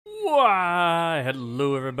Why,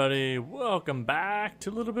 hello everybody, welcome back to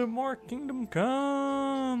a little bit more Kingdom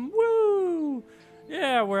Come. Woo!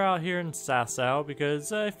 Yeah, we're out here in Sasau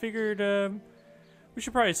because I figured we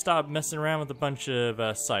should probably stop messing around with a bunch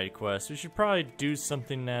of side quests. We should probably do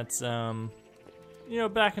something that's, you know,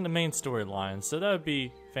 back in the main storyline. So that would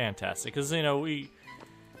be fantastic because, you know, we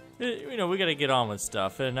gotta get on with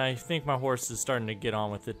stuff, and I think my horse is starting to get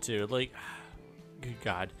on with it too. Like, good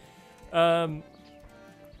God.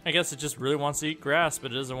 I guess it just really wants to eat grass,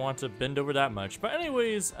 but it doesn't want to bend over that much. But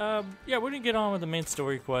anyways, yeah, we're gonna get on with the main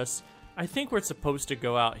story quest. I think we're supposed to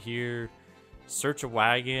go out here, search a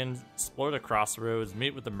wagon, explore the crossroads,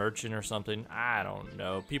 meet with the merchant or something. I don't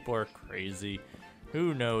know. People are crazy.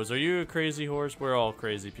 Who knows? Are you a crazy horse? We're all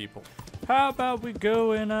crazy people. How about we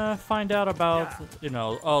go and find out about, you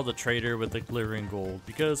know, the trader with the glittering gold?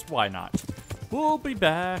 Because why not? We'll be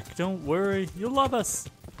back. Don't worry. You'll love us.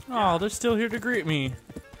 Oh, they're still here to greet me.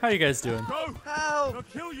 How you guys doing? Go! Help! I'll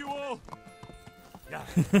kill you all! Yeah.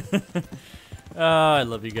 Oh, I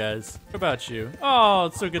love you guys. What about you? Oh,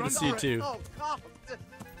 it's so good to see you too. Oh, God.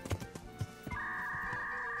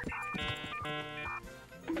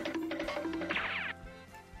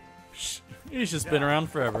 He's just been around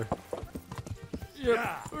forever.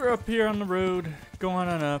 Yep, we're up here on the road, going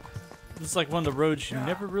on up. This is like one of the roads you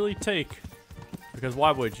never really take. Because why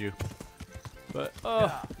would you? But,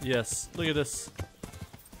 oh, yes, look at this.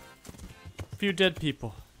 Few dead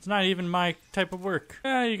people. It's not even my type of work.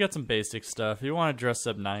 You got some basic stuff. You want to dress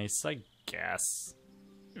up nice, I guess.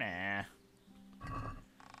 Nah.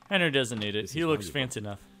 Henry doesn't need it. He looks fancy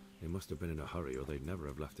enough. They must have been in a hurry or they'd never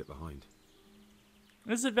have left it behind.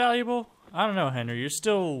 Is it valuable? I don't know, Henry. You're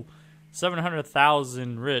still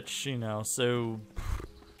 700,000 rich, you know, so...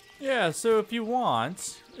 Yeah, so if you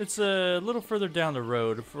want, it's a little further down the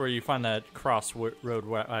road before you find that crossroad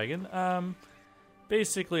wagon.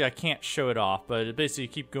 Basically, I can't show it off, but basically you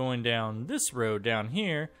keep going down this road down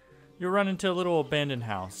here, you'll run into a little abandoned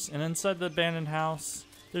house. And inside the abandoned house,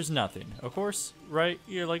 there's nothing. Of course, right?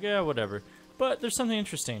 You're like, yeah, whatever. But there's something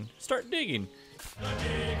interesting. Start digging.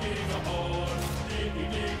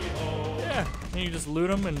 Yeah, and you just loot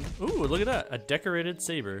them and, ooh, look at that. A decorated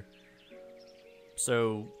saber.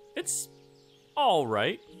 So, it's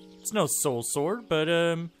alright. It's no soul sword, but,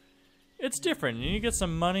 it's different. You get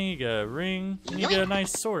some money, you get a ring, and you get a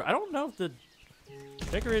nice sword. I don't know if the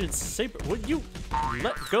decorated saber... Would you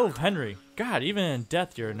let go of Henry? God, even in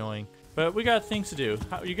death, you're annoying. But we got things to do.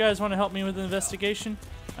 You guys want to help me with the investigation?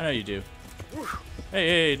 I know you do.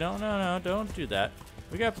 Hey, no, don't do that.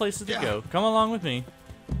 We got places to go. Come along with me.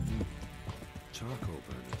 Charcoal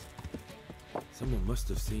burners. Someone must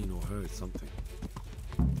have seen or heard something.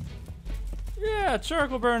 Yeah,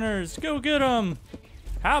 charcoal burners. Go get them.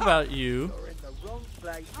 How about you?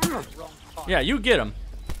 Yeah, you get him.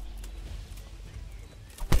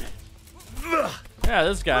 Yeah,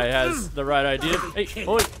 this guy has the right idea. Hey,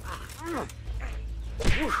 boy.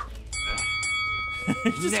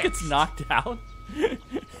 He just gets knocked out.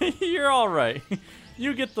 You're all right.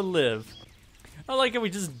 You get to live. I like how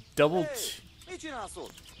we just doubled.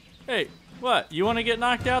 Hey, what? You want to get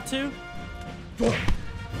knocked out too?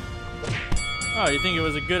 Oh, you think it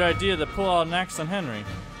was a good idea to pull out an axe on Henry?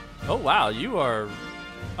 Oh wow, you are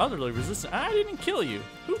utterly resistant. I didn't kill you.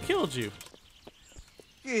 Who killed you?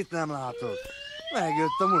 Where'd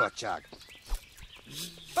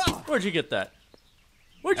you get that?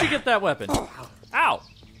 Where'd you get that weapon? Ow!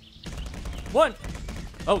 What?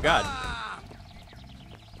 Oh God.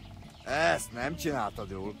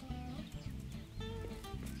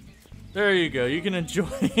 There you go. You can enjoy.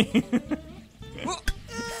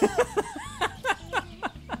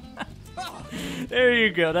 There you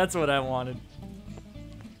go. That's what I wanted.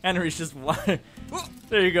 Henry's just...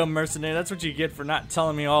 There you go, mercenary. That's what you get for not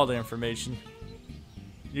telling me all the information.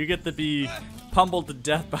 You get to be pummeled to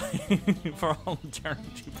death by for all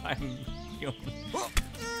eternity by a human.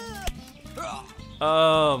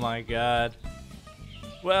 Oh my God.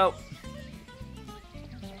 Well,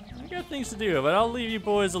 I got things to do, but I'll leave you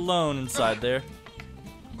boys alone inside there.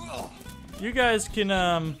 You guys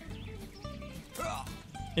can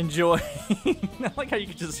enjoy. I like how you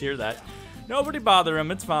can just hear that. Nobody bother him.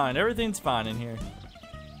 It's fine. Everything's fine in here.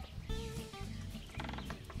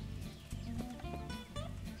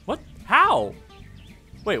 What? How?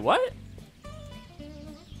 Wait, what?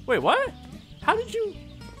 Wait, what? How did you...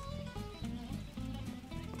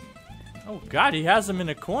 Oh God, he has him in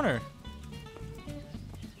a corner.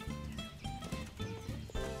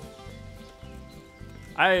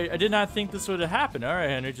 I did not think this would have happened. All right,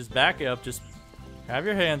 Henry, just back up. Just have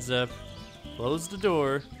your hands up. Close the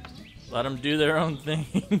door. Let them do their own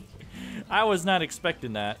thing. I was not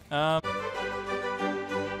expecting that.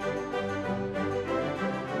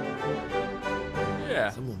 Yeah.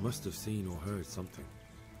 Someone must have seen or heard something.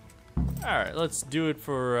 Alright, let's do it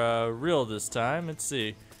for real this time. Let's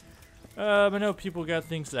see. I know people got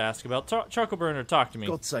things to ask about. Charcoal Burner, talk to me.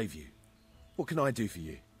 God save you. What can I do for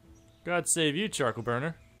you? God save you, Charcoal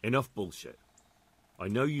Burner. Enough bullshit. I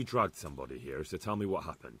know you dragged somebody here, so tell me what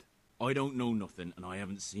happened. I don't know nothing, and I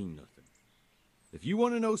haven't seen nothing. If you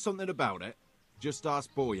want to know something about it, just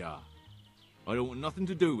ask Boyar. I don't want nothing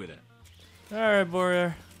to do with it. Alright,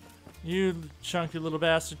 Boyar. You chunky little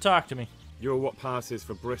bastard, talk to me. You're what passes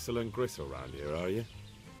for bristle and gristle round here, are you?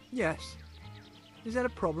 Yes. Is that a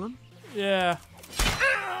problem? Yeah.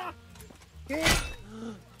 I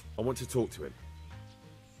want to talk to him.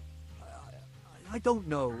 I don't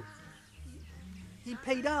know. He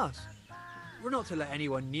paid us. We're not to let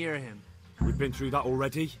anyone near him. We've been through that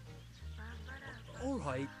already.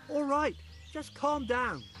 All right. Just calm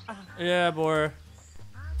down. Yeah, Boyar.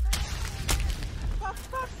 For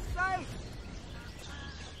fuck's sake!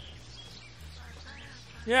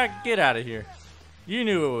 Yeah, get out of here. You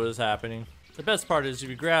knew what was happening. The best part is if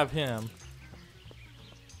you grab him,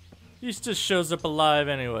 he just shows up alive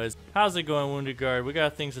anyways. How's it going, Wounded Guard? We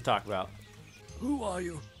got things to talk about. Who are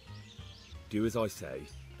you? Do as I say,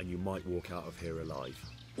 and you might walk out of here alive.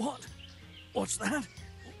 What? What's that?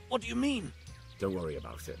 What do you mean? Don't worry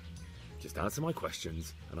about it. Just answer my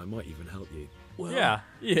questions, and I might even help you. Well, Yeah,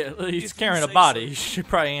 he's if carrying you a say body. so. You should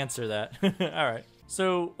probably answer that. Alright.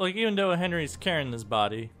 So, like, even though Henry's carrying this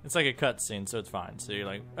body, it's like a cutscene, so it's fine. So you're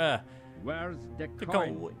like, Where's the the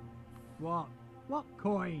coin? What? What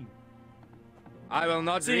coin? I will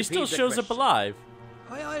not see, he repeat still the shows up question. alive.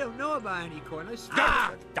 I don't know about any coin. I swear.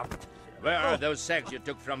 Ah! Where are those sacks you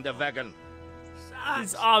took from the wagon?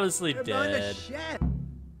 He's obviously They're behind the dead. shed.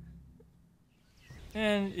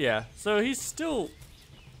 And, yeah, so he's still...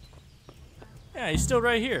 Yeah, he's still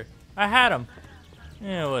right here. I had him.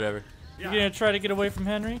 Yeah, whatever. You gonna try to get away from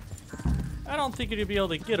Henry? I don't think you're gonna be able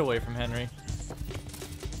to get away from Henry.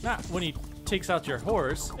 Not when he takes out your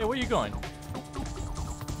horse. Hey, where you going?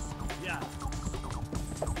 Yeah.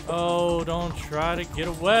 Oh, don't try to get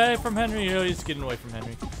away from Henry. Oh, he's getting away from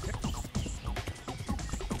Henry.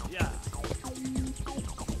 Yeah.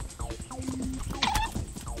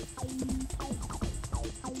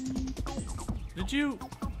 Did you...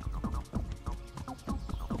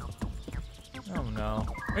 Oh, no.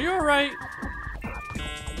 Are you alright?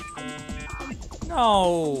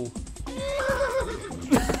 No.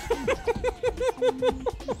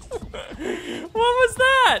 What was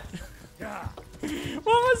that? Yeah. What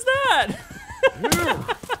was that?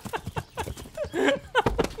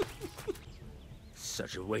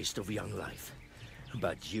 Such a waste of young life.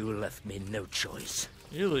 But you left me no choice.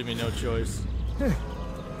 You leave me no choice.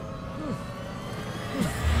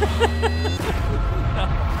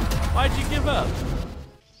 Why'd you give up?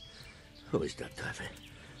 Who is that guy?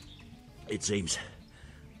 It seems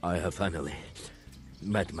I have finally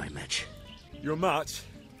met my match. Your match?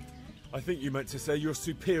 I think you meant to say you're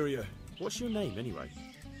superior. What's your name, anyway?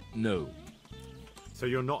 No, So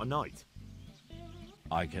you're not a knight?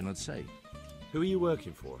 I cannot say. Who are you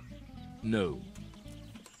working for? No,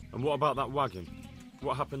 And what about that wagon?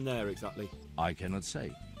 What happened there, exactly? I cannot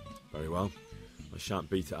say. Very well. I shan't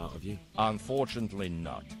beat it out of you. Unfortunately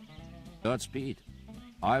not. Godspeed.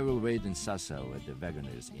 I will wait in Sassau at the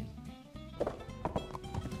Wagoner's Inn.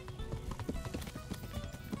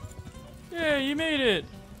 Yeah, you made it.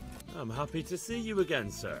 I'm happy to see you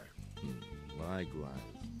again, sir. Likewise.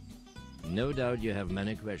 No doubt you have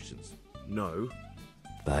many questions. No.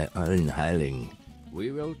 By allen Heiling.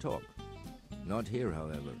 We will talk. Not here,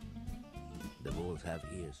 however. The wolves have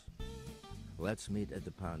ears. Let's meet at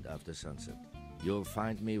the pond after sunset. You'll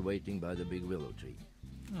find me waiting by the big willow tree.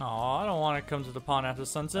 Aw, I don't want to come to the pond after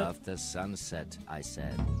sunset. After sunset, I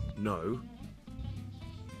said. No.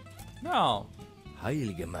 No.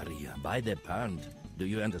 Heilige Maria, by the pond. Do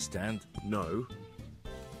you understand? No.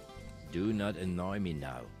 Do not annoy me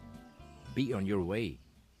now. Be on your way.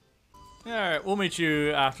 Alright, we'll meet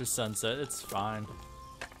you after sunset. It's fine.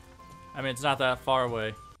 I mean, it's not that far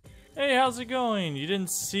away. Hey, how's it going? You didn't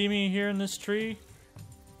see me here in this tree?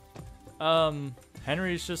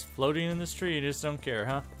 Henry's just floating in this tree. You just don't care,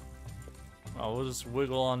 huh? Oh, we'll just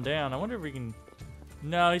wiggle on down. I wonder if we can...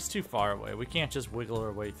 No, he's too far away. We can't just wiggle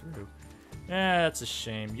our way through. Yeah, that's a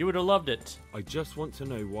shame. You would have loved it. I just want to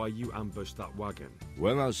know why you ambushed that wagon.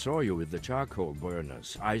 When I saw you with the charcoal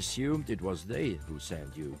burners, I assumed it was they who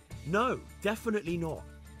sent you. No, definitely not.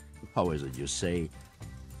 How is it you say,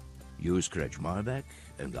 you scratch my back,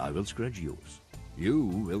 and I will scratch yours? You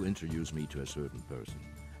will introduce me to a certain person,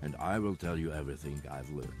 and I will tell you everything I've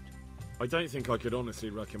learned. I don't think I could honestly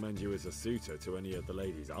recommend you as a suitor to any of the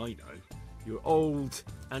ladies I know. You're old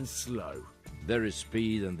and slow. There is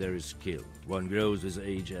speed and there is skill. One grows with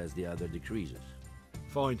age as the other decreases.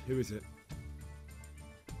 Fine, who is it?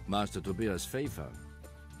 Master Tobias Pfeiffer.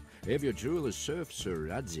 If you truly serve Sir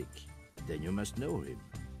Radzik, then you must know him.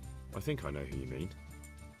 I think I know who you mean.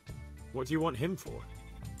 What do you want him for?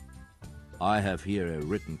 I have here a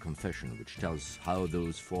written confession which tells how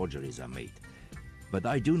those forgeries are made. But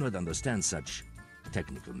I do not understand such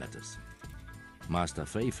technical matters. Master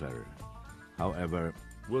Pfeiffer, however...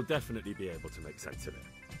 We'll definitely be able to make sense of it.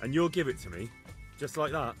 And you'll give it to me, just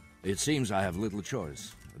like that. It seems I have little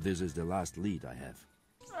choice. This is the last lead I have.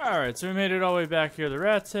 Alright, so we made it all the way back here to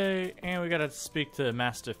Ratte, and we gotta speak to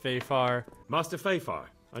Master Pfeiffer. Master Pfeiffer,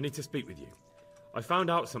 I need to speak with you. I found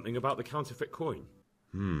out something about the counterfeit coin.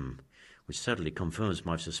 Which sadly confirms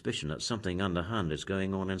my suspicion that something underhand is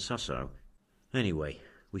going on in Sasso. Anyway,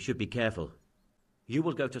 we should be careful. You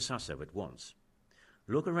will go to Sasso at once.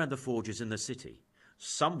 Look around the forges in the city.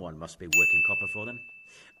 Someone must be working copper for them.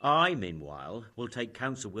 I, meanwhile, will take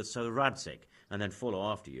counsel with Sir Radzik and then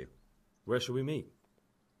follow after you. Where shall we meet?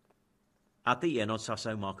 At the inn on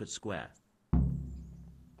Sasso Market Square.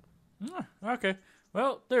 Okay,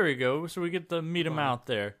 well, there we go. So we get to meet him out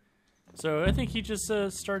there. So I think he just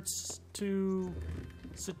starts to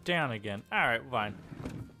sit down again. Alright, fine.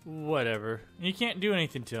 Whatever. You can't do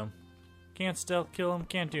anything to him. Can't stealth kill him,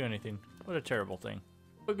 can't do anything. What a terrible thing.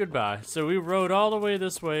 But goodbye. So we rode all the way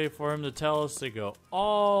this way for him to tell us to go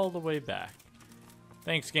all the way back.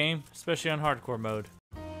 Thanks, game, especially on hardcore mode.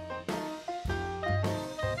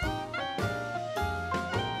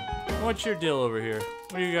 What's your deal over here?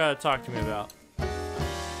 What do you gotta talk to me about?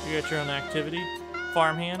 You got your own activity?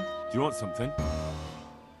 Farmhand? Do you want something?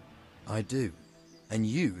 I do. And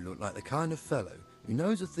you look like the kind of fellow who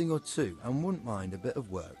knows a thing or two and wouldn't mind a bit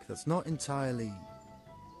of work that's not entirely,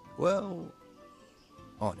 well,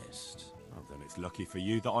 honest. Oh, then it's lucky for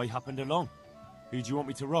you that I happened along. Who do you want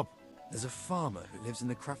me to rob? There's a farmer who lives in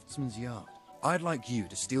the craftsman's yard. I'd like you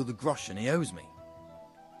to steal the groschen he owes me.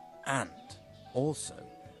 And also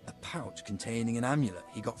a pouch containing an amulet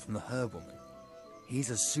he got from the herb woman. He's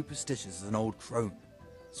as superstitious as an old crone,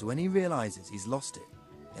 so when he realizes he's lost it,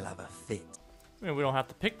 he'll have a fit. I mean, we don't have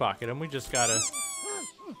to pickpocket him, we just gotta...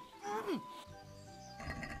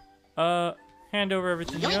 hand over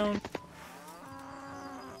everything you own.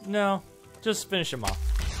 No, just finish him off.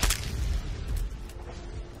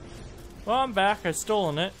 Well, I'm back, I've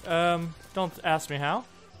stolen it. Don't ask me how.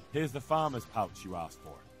 Here's the farmer's pouch you asked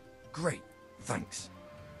for. Great, thanks.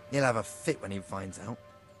 He'll have a fit when he finds out.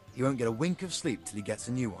 He won't get a wink of sleep till he gets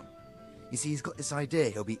a new one. You see, he's got this idea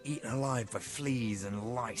he'll be eaten alive by fleas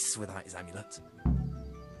and lice without his amulet.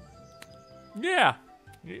 Yeah.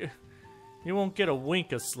 You won't get a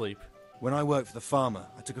wink of sleep. When I worked for the farmer,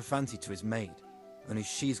 I took a fancy to his maid. Only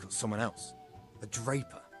she's got someone else. A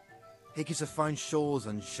draper. He gives her fine shawls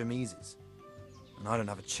and chemises. And I don't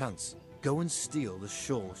have a chance. Go and steal the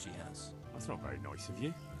shawl she has. That's not very nice of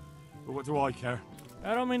you. But what do I care?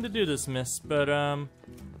 I don't mean to do this, miss, but,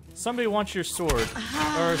 somebody wants your sword.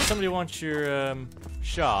 Or somebody wants your,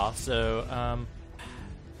 shawl, so,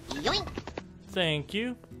 Yoink. Thank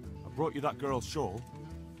you. I brought you that girl's shawl.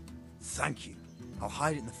 Thank you. I'll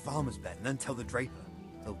hide it in the farmer's bed and then tell the draper.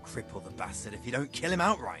 He'll cripple the bastard if you don't kill him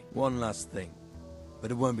outright. One last thing, but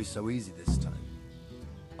it won't be so easy this time.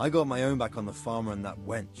 I got my own back on the farmer and that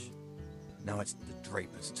wench. Now it's the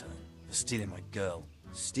draper's turn for stealing my girl.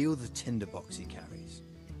 Steal the tinderbox he carries.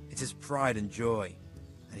 It's his pride and joy,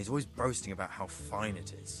 and he's always boasting about how fine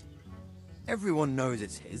it is. Everyone knows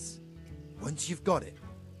it's his. Once you've got it,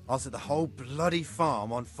 I'll set the whole bloody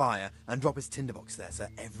farm on fire and drop his tinderbox there so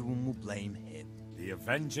everyone will blame him. The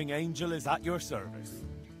avenging angel is at your service.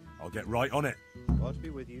 I'll get right on it. God be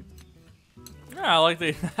with you. Yeah,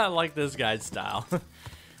 I like this guy's style.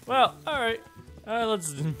 Well, alright.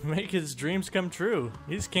 Let's make his dreams come true.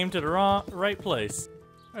 He's came to the right place.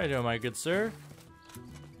 How you doing, my good sir?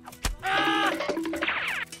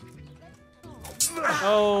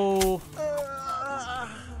 Oh.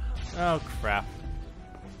 Oh, crap.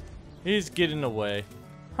 He's getting away.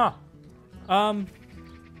 Huh.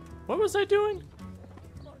 What was I doing?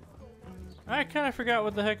 I kind of forgot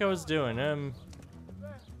what the heck I was doing.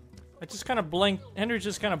 I just kind of blinked. Henry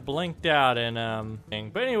just kind of blinked out and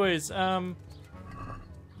But anyways,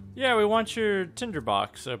 yeah, we want your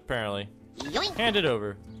tinderbox apparently. Yoink. Hand it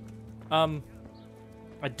over.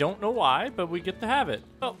 I don't know why, but we get to have it.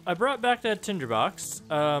 Oh, I brought back that tinderbox.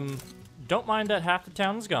 Don't mind that half the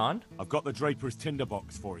town is gone. I've got the draper's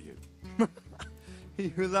tinderbox for you. He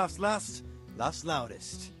who laughs last Last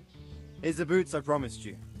loudest. Here's the boots I promised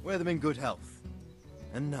you. Wear them in good health.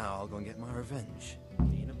 And now I'll go and get my revenge.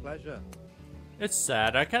 Been a pleasure. It's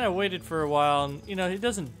sad. I kind of waited for a while, and you know, he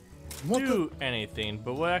doesn't do anything.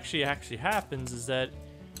 But what actually happens is that,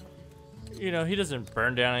 you know, he doesn't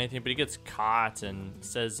burn down anything, but he gets caught and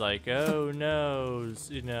says like, "Oh no,"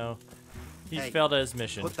 you know, he failed at his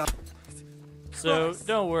mission. So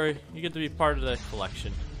don't worry, you get to be part of the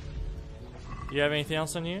collection. You have anything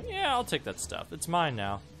else on you? Yeah, I'll take that stuff. It's mine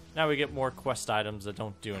now. Now we get more quest items that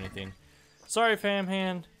don't do anything. Sorry, fam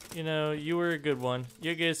hand. You know, you were a good one.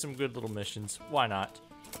 You gave some good little missions. Why not?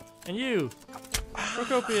 And you,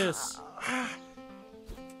 Procopius.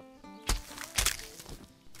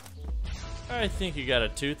 I think you got a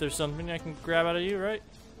tooth or something I can grab out of you, right?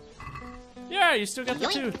 Yeah, you still got the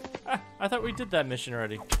tooth. I thought we did that mission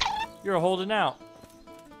already. You're holding out.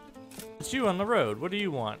 It's you on the road. What do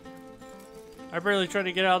you want? I barely tried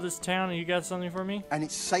to get out of this town and you got something for me? And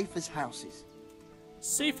it's safe as houses.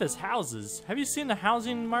 Safe as houses? Have you seen the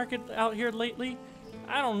housing market out here lately?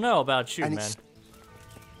 I don't know about you, man.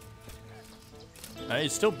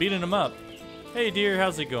 He's still beating him up. Hey, dear,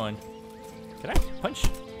 how's it going? Can I punch?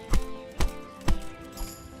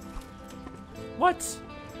 What?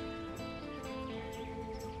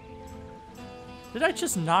 Did I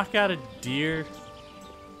just knock out a deer?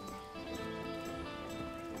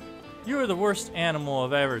 You are the worst animal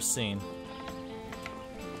I've ever seen.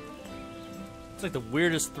 It's like the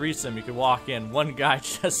weirdest threesome you could walk in. One guy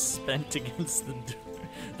just spent against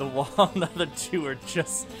the wall, and the other two are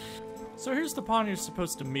just... So here's the pond you're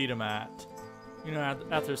supposed to meet him at. You know,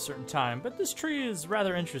 after a certain time. But this tree is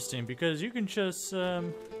rather interesting because you can just...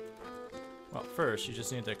 well, first you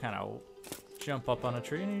just need to kind of jump up on a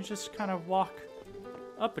tree and you just kind of walk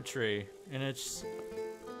up a tree. And it's...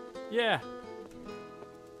 Yeah.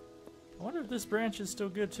 I wonder if this branch is still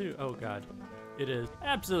good too. Oh god, it is.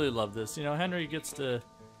 Absolutely love this. You know, Henry gets to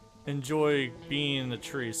enjoy being in the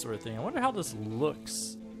tree sort of thing. I wonder how this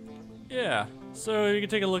looks. Yeah, so you can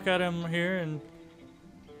take a look at him here and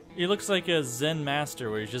he looks like a Zen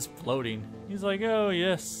master where he's just floating. He's like, oh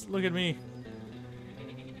yes, look at me.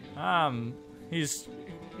 He's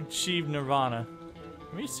achieved nirvana.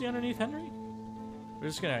 Can we see underneath Henry? We're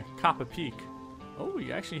just gonna cop a peek. Oh,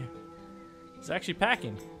 he's actually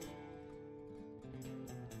packing.